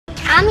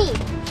আমি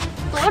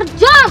তোর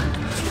জম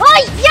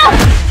ওই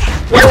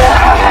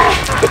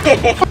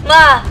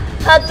মা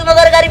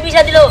তোমাদের গাড়ি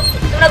পিছা দিল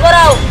তোমরা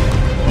করাও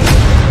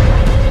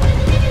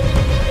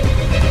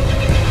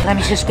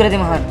আমি শেষ করে দিই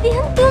মহান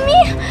তুমি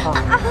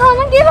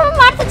আমাকে এভাবে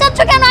মারতে চাচ্ছ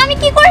কেন আমি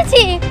কি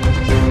করেছি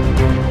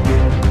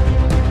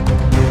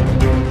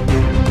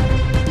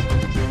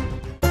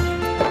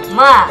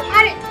মা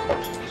আরে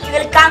কি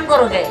বলে কাম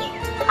করো কে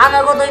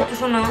আমার কথা একটু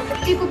শোনো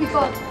কি কবি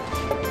কর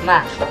মা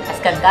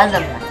আজকে আমি কাজ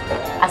যাব না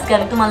আজকে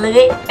আমি তোমার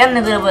লগে এমনি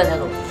করে বসে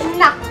থাকো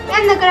না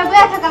এমনি করে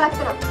বসে থাকা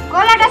লাগছে না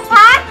গলাটা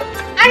ছাড়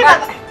আরে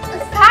বাবা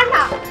ছাড়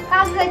না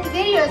কাজ যাইতে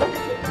দেরি হয়ে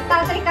যাচ্ছে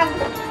তাড়াতাড়ি কাজ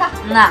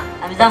না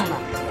আমি যাব না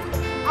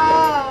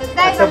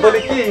আচ্ছা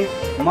বলি কি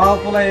মা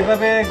পোলা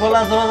এভাবে গলা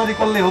জড়াজড়ি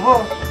করলে হবো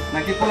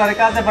নাকি পোলারে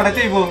কাজে পাঠাতে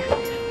হইব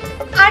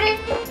আরে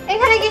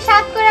এখানে কি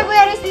সাত করে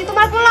বইয়া রইছি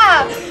তোমার পোলা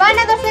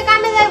বাইনা দশে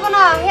কামে যাইবো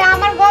না হে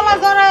আমার গলা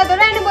জড়ায়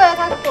ধরে এনে বইয়া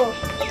থাকতো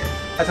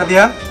আচ্ছা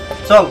দিহা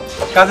চল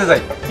কাজে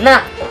যাই না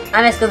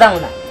আমি আজকে যাব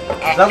না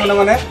যাবো না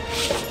মানে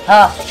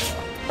হ্যাঁ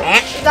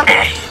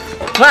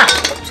মা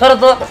সরো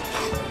তো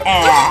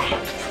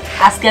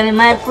আজকে আমি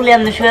মায়ের কুলে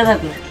এমনি শুয়ে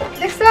থাকি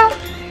দেখছো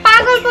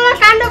পাগল পোলার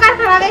কাণ্ড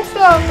কারখানা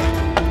দেখছো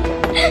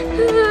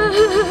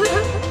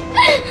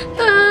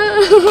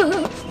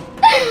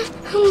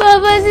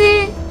বাবাজি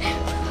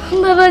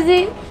বাবাজি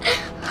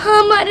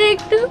আমার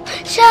একটু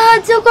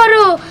সাহায্য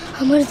করো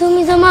আমার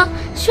জমি জমা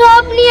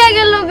সব নিয়ে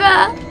গেল গা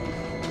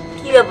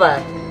কি ব্যাপার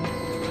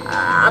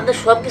আপনার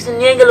সব কিছু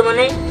নিয়ে গেল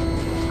মানে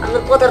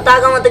আমার কথার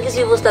তাগা মাথা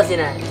কিছুই বুঝতেছি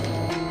না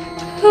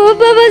ও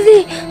বাবাজি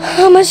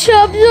আমার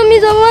সব জমি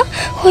জমা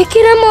ওই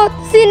কেরামত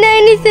চিনাই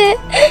নিছে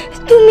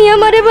তুমি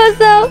আমারে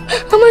বাঁচাও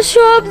আমার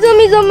সব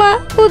জমি জমা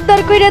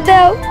উদ্ধার করে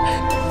দাও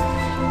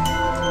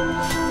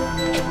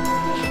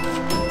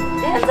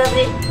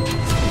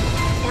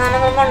এখন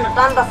আমার মনটা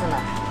টানতেছে না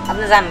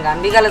আপনি যান গান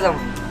বিকালে যাবো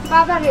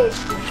বাবা রে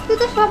তুই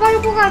তো সবার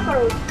উপকার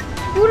করো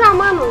পুরা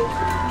মানুষ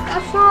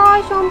আর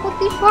সয়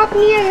সম্পত্তি সব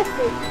নিয়ে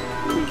গেছে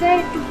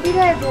একটু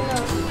ফিরাই দো না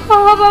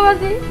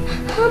বাবাজি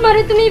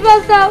আমারে তুমি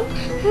বাঁচাও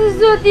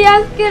যদি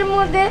আজকের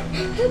মধ্যে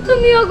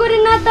তুমি ওগরে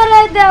না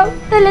তাড়াই দাও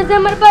তাহলে যে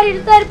আমার বাড়ির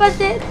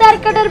চারপাশে তার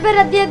কাটার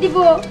বেড়া দিয়ে দিব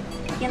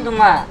কিন্তু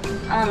মা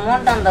আমার মন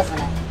টানতেছে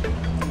না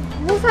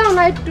বুঝাও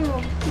না একটু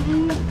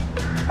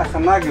আচ্ছা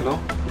না গেল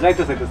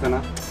যাইতে চাইতেছে না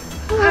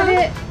আরে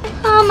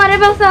আমারে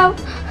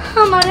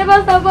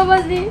বাঁচাও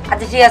বাবাজি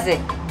আচ্ছা ঠিক আছে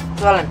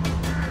চলেন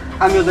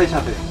আমিও যাই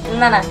সাথে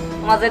না না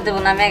তোমার যেতে দেবো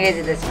না আমি আগে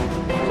যেতেছি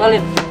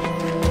চলেন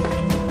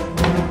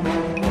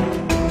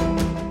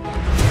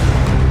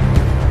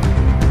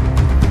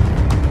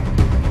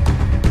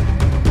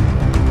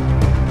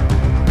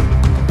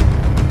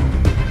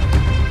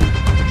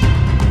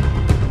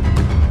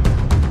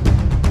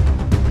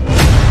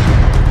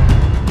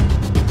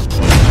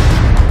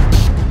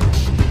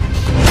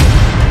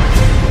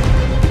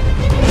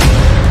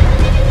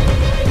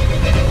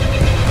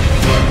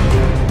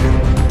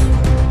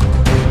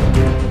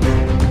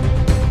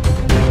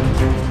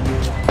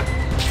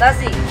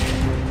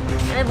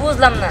আমি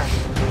বুঝলাম না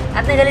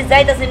আপনি খালি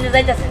যাইতেছেন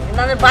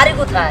কিন্তু আমার বাড়ি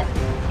কোথায়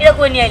এটা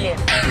কই নিয়ে আইলেন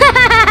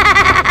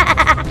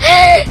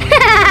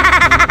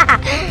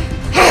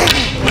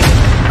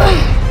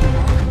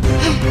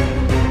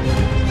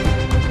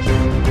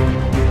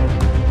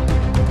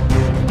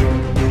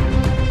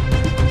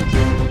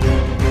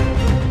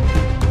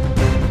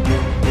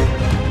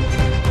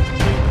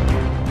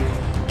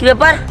কি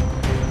ব্যাপার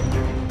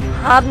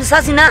আপনি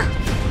শাসি না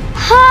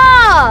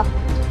হ্যাঁ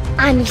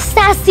আমি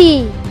শাসি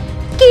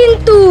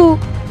কিন্তু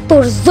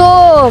তোর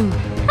জম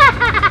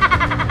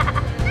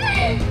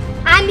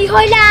আমি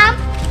হইলাম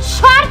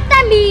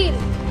শর্তামি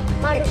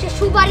মানুষের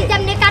সুবারি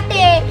যেমনে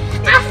কাটে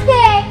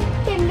আজকে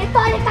তেমনি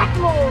তলে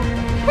কাটবো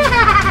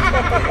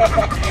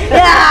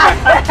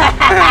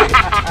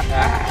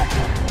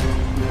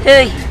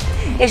এই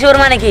এসবের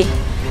মানে কি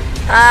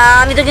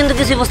আমি তো কিন্তু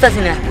কিছুই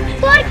বুঝতেছি না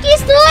তোর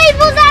কিছুই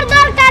বোঝার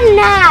দরকার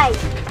নাই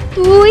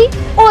তুই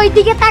ওই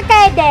দিকে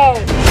তাকায় দেখ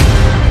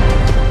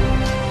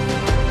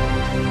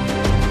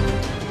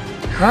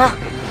হ্যাঁ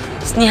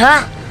স্নেহা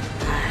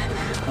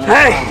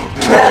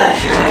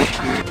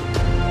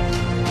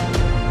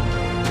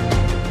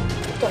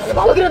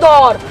ভালো করে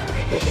ধর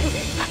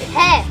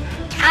হ্যাঁ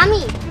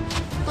আমি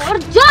তোর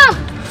জম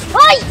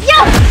ওই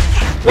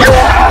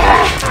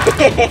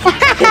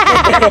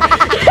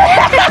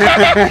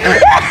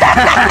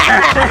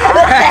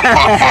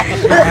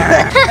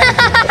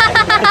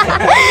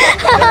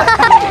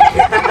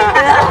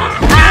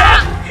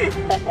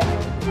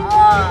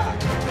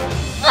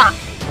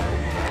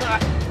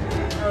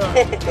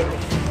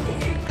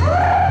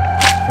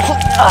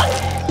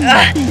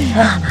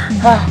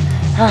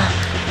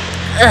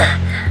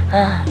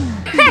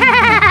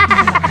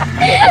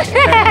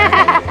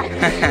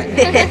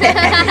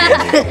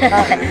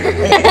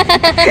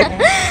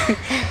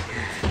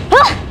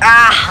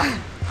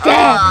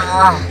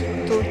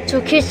তোর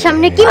চোখের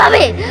সামনে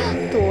কিভাবে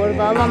তোর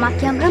বাবা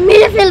মাকে আমরা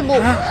মেরে ফেলবো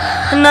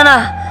না না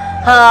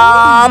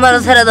আমার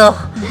ছেড়ে দাও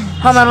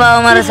আমার বাবা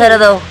মারে ছেড়ে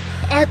দাও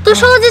এত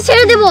সহজে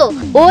ছেড়ে দেব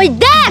ওই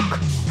দেখ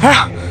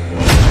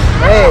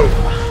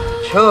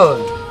শোন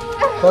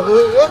তবে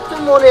একটু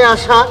মনে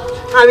আসা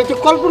আমি তো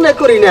কল্পনা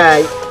করি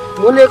নাই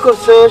মনে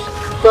করছস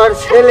তোর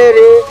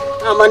ছেলেরে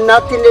আমার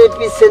নাতিনের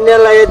পিছে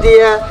নেলায়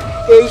দিয়া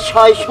এই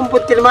সয়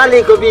সম্পত্তির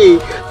মালিক হবি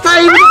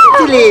তাই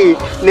বুঝলি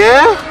না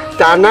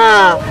তা না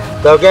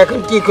তোকে এখন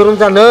কি করুন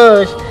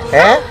জানোস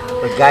হ্যাঁ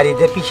ওই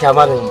গাড়িতে পিছা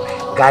মারুন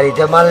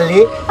গাড়িতে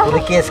মারলি কোনো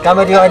কেস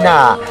কামারি হয় না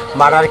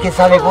মারার কেস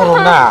আমি করুন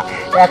না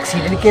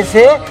অ্যাক্সিডেন্ট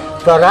কেসে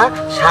তোরা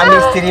স্বামী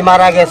স্ত্রী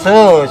মারা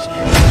গেছোস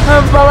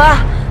বাবা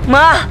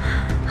মা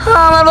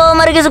আমার বাবা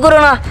মারে কিছু করো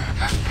না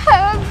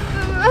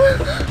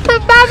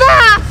বাবা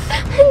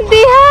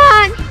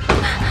দিহান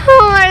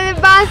আমার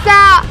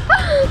বাসা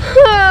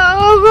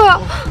ওগো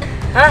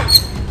হ্যাঁ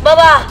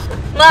বাবা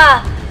মা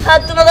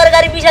তোমাদের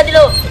গাড়ি পিছা দিল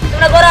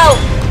তোমরা করাও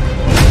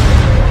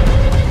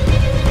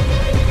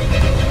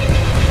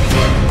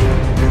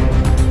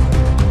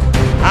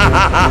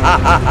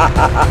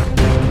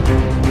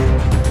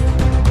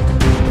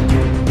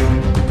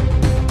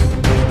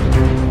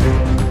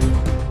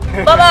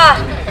বাবা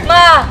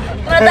মা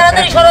তোমরা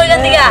তাড়াতাড়ি সরো এখান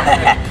থেকে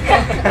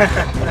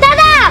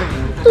দাদা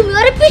তুমি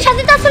ওরে পিছা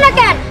দিতেছ না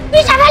কেন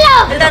পিছা ফেলো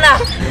দাদা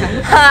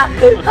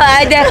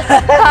এই দেখ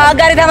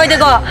গাড়ি থামাই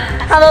দেখো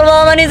আমার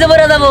বাবা মা নিজে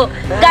পড়ে যাবো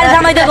গাড়ি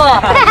থামাই দেখো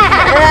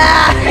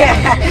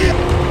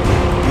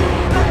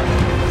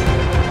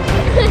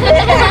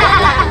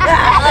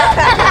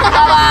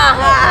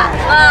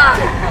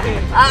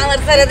আমার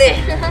ছেড়ে দে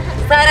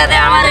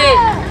আমারে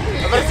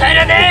আমার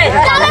ছেড়ে দে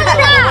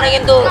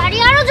কিন্তু গাড়ি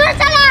আরো জোরে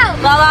চালাও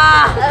বাবা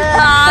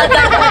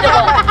গাড়ি থামাই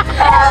দেখো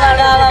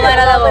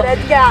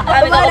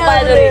আমি তো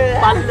পায়ে ধরে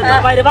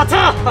বাইরে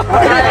বাচ্চা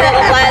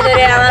পায়ে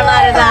ধরে আমার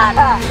মারে না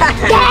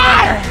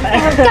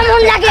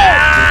কেমন লাগে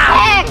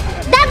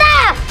দাদা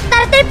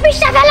তাড়াতাড়ি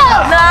পিছা ফেলো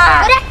না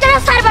ওরে একটা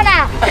ছাড়বে না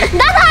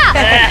দাদা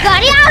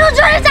গাড়ি আরো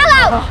জোরে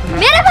চালাও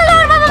মেরে ফেলো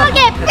ওর বাবা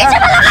মাকে পিছা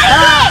ফেলো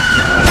গাড়িকে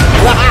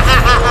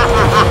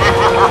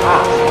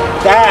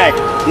দেখ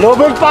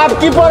লোভের পাপ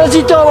কি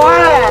পরিচিত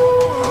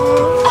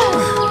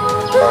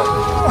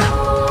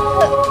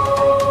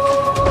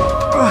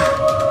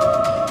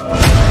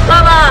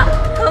বাবা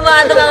মা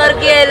তোমার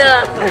কি এলো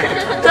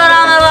তোরা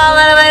আমার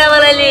বাবার বাইরে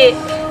বলাইলি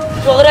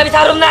তোর আমি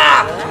ছাড়ুম না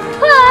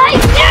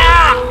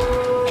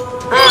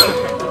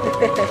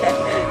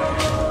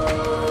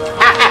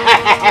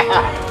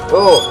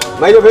ও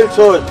মাইরে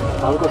ফেলছোস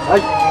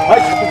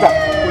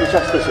পুলিশ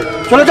আসতেছে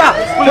চলে যা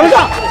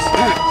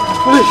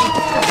পুলিশ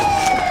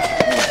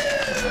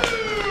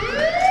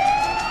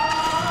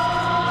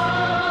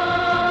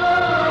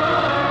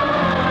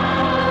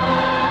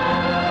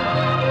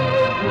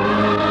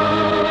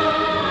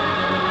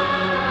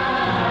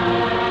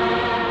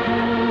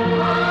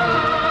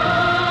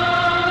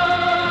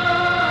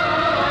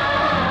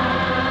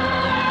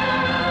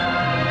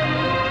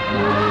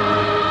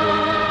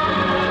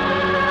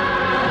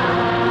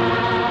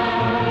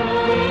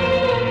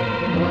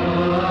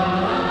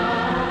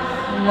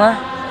মা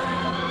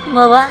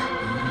বাবা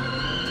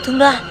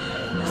তোমরা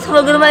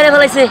সবগুলো মাইরে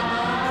ফেলাইছে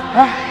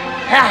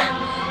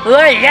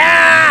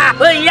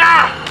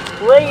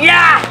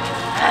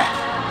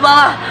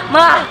বাবা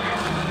মা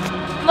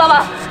বাবা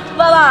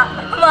বাবা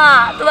মা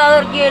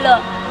তোমার কি এলো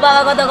বাবা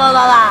কত গো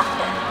বাবা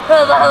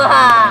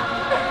বাবা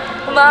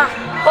মা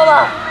বাবা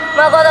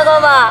মা কত গো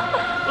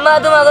মা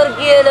তোমার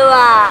কি এলো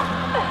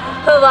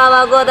বাবা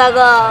কথা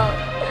গো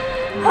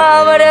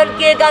আমার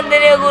কে কান্দে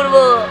নিয়ে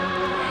ঘুরবো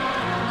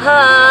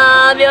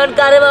আমি এখন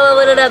কারে বাবা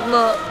বলে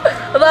ডাকবো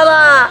বাবা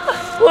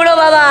উড়ো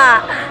বাবা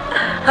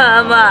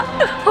মা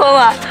ও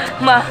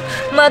মা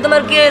মা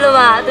তোমার কি হলো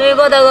মা তুমি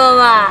কথা গো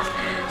মা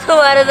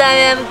তোমার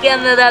জানি আমি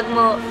কেমনে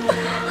ডাকবো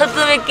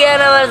তুমি কেন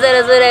আমার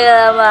ছেড়ে চলে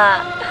গেল মা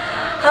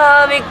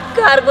আমি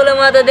কার কোলে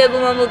মাথা দেখবো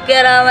মামু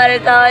কেরা আমারে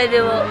খাওয়াই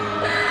দেবো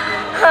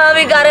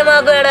আমি কারে মা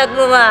করে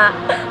ডাকবো মা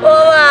ও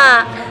মা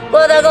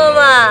কথা গো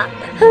মা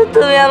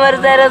তুমি আমার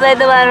ছেড়ে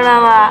যাইতে পারো না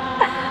মা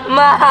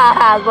মা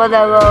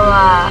কথা গো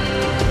মা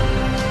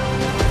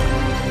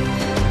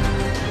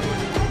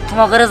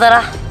তোমাকে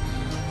যারা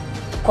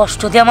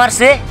কষ্ট দিয়ে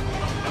মারছে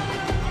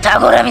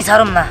ঠাকুর আমি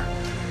ছাড়ম না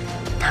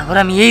ঠাকুর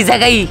আমি এই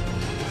জায়গায়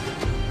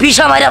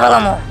পিসা মারা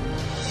ফেলামো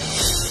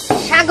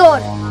সাগর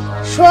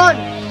শোন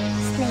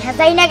স্নেহা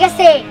যাই না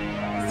গেছে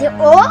যে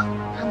ও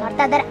আমার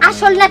দাদার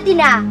আসল নাতি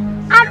না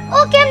আর ও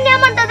কেমনে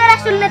আমার দাদার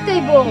আসল নাতি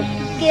হইব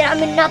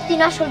গ্রামের নাতি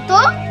না আসল তো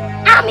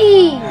আমি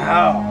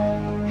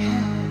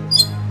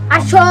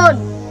আর শোন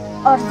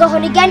ওর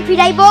যখনই জ্ঞান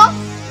ফিরাইবো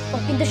ও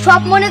কিন্তু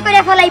সব মনে করে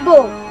ফেলাইবো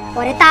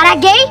পরে তার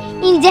আগেই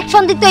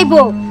ইনজেকশন দিতে হইব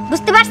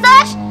বুঝতে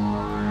পারছস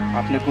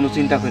আপনি কোনো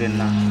চিন্তা করেন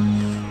না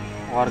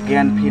ওর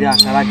জ্ঞান ফিরে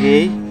আসার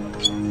আগেই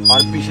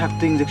ওর বিষাক্ত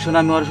ইনজেকশন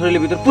আমি ওর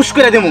শরীরের ভিতর পুশ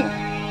করে দেবো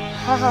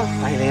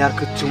তাইলে আর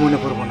কিচ্ছু মনে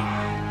পড়বো না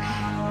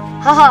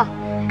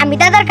আমি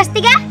দাদার কাছ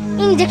থেকে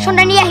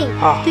ইনজেকশনটা নিয়ে আহি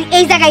তুই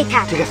এই জায়গায়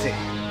থাক ঠিক আছে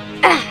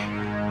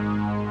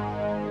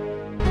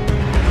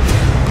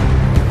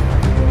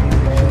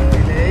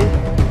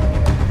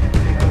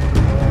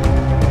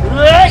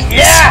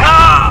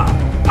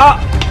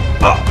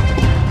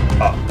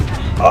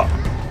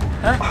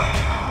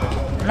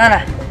না না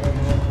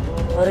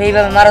ওর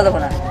এইভাবে মারা দেবো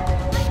না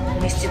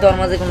নিশ্চিত তোর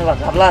মাঝে কোনো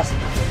ভাবলা আছে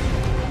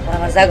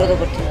আমার জাগ্রত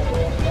করতে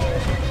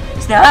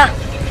স্নেহা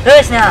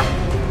এই স্নেহা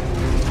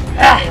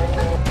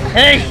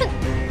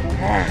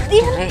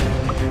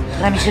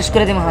আমি শেষ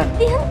করে দিব হন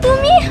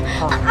তুমি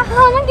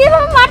আমাকে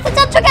এভাবে মারতে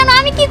চাচ্ছ কেন?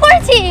 আমি কি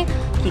করেছি?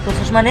 কি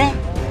করছিস মানে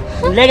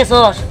ভুলে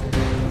গেছস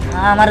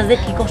আমার যে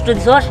কি কষ্ট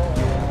দিছস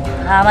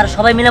আমার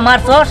সবাই মিলে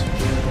মারছস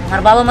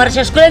আমার বাবা মারে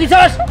শেষ করে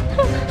দিছস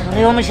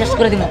আমি শেষ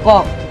করে দিব ক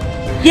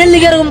কে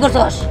লিগে এরকম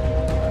করছস?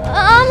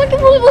 আমাকে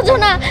ভুল বুঝো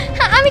না,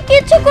 আমি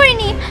কিচ্ছু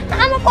করিনি।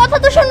 আমার কথা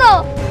তো শোনো।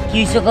 কি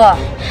হইছে ক?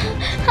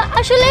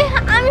 আসলে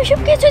আমি সব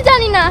কিছু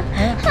জানি না।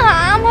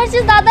 আমার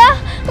যে দাদা,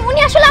 উনি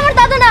আসলে আমার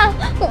দাদা না,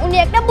 উনি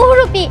একটা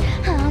বহুরূপী।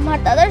 আমার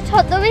দাদার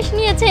ছদ্মবেশ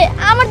নিয়েছে,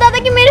 আমার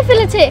দাদাকে মেরে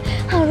ফেলেছে।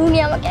 আর উনি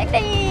আমাকে একটা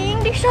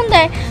ইঞ্জেকশন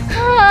দেয়,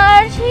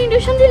 আর সেই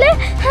ইঞ্জেকশন দিলে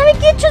আমি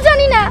কিচ্ছু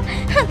জানি না।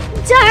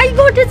 যাই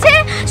ঘটেছে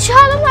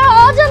সব আমার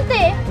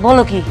অজান্তে।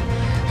 বলো কি?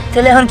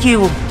 তাহলে এখন কি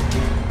হইব?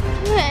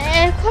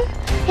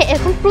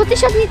 এখন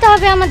প্রতিশোধ নিতে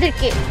হবে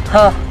আমাদেরকে।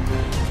 হ্যাঁ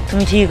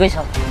তুমি ঠিক কইছ,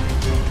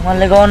 তোমার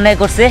লেগে অন্যায়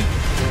করছে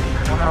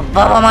আমার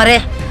বাবা মারে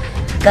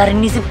গাড়ির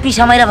নিচে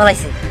পিষা মাইরা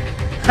ফেলাইছে।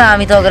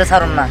 আমি তো ওকে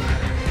ছাড়ুন না,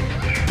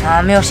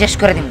 আমিও শেষ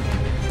করে দিব।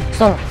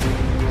 চলো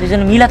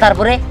দুজন মিলা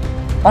তারপরে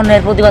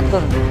অন্যায়ের প্রতিবাদ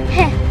করুন।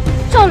 হ্যাঁ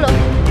চলো।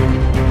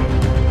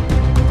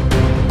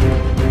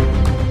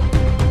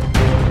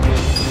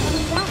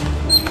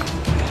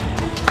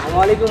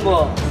 আসসালামু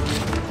বস।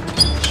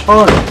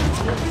 শোন,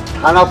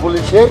 থানা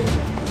পুলিশের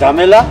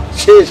ঝামেলা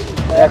শেষ,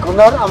 এখন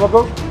আর আমাকে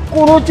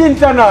কোনো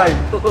চিন্তা নাই।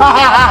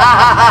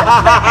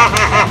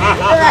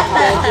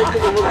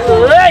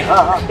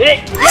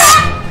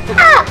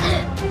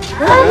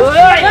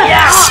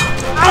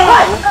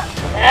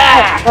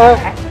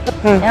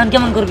 এখন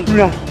কেমন করবি?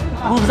 না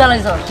খুব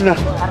জ্বালাইছ না,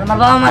 আর আমার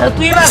বাবা মারে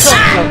তুই মারছ।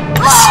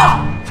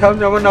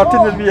 সামনে আমার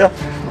নাতিনের বিয়া,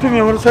 তুমি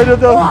আমার সাইডে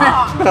দাও।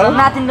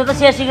 নাতিনটা তো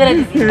শেষই করে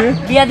দিছি,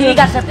 বিয়া দিবি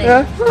কার সাথে?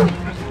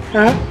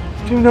 হ্যাঁ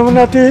তুমি আমার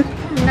নাতি।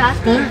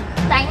 নাতি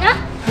তাই না?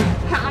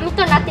 আমি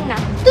তো নাতি না,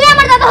 তুই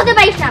আমার দাদা হতে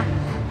পারিস না।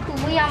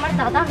 তুই আমার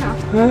দাদা না,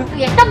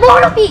 তুই একটা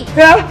বহুরূপী।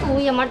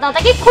 তুই আমার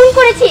দাদাকে খুন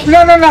করেছিস।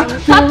 না না না,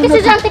 সব কিছু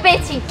জানতে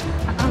পেরেছি।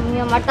 আমি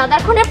আমার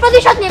দাদার খুনের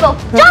প্রতিশোধ নেব।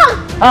 চল।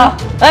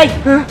 এই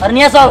আর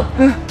নিয়ে চল।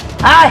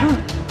 আয়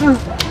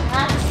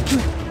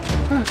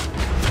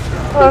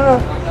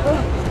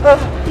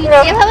তুই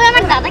যেভাবে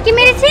আমার দাদাকে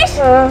মেরেছিস,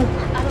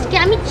 আজকে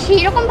আমি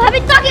সেরকম ভাবে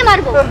তোকে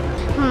মারবো।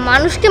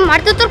 মানুষকে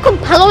মারতে তোর খুব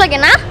ভালো লাগে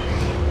না?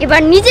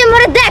 এবার নিজে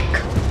মরে দেখ।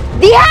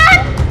 দিহান,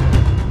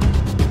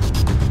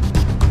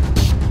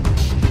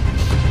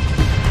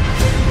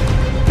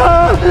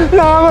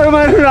 আমার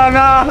মারে না,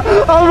 না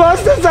আমার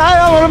বাঁচতে চাই,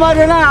 আমার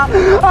মারে না,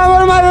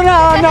 আমার মারে না,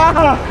 না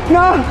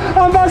না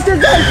আমি বাঁচতে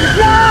চাই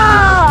না।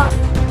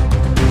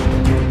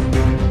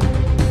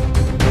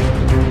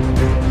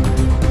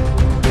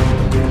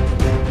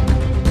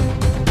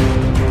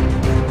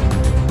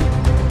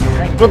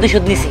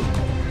 প্রতিশোধ নিছি,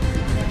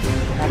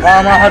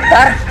 বাবা মা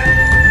হত্যার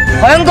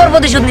ভয়ঙ্কর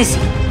প্রতিশোধ নিছি।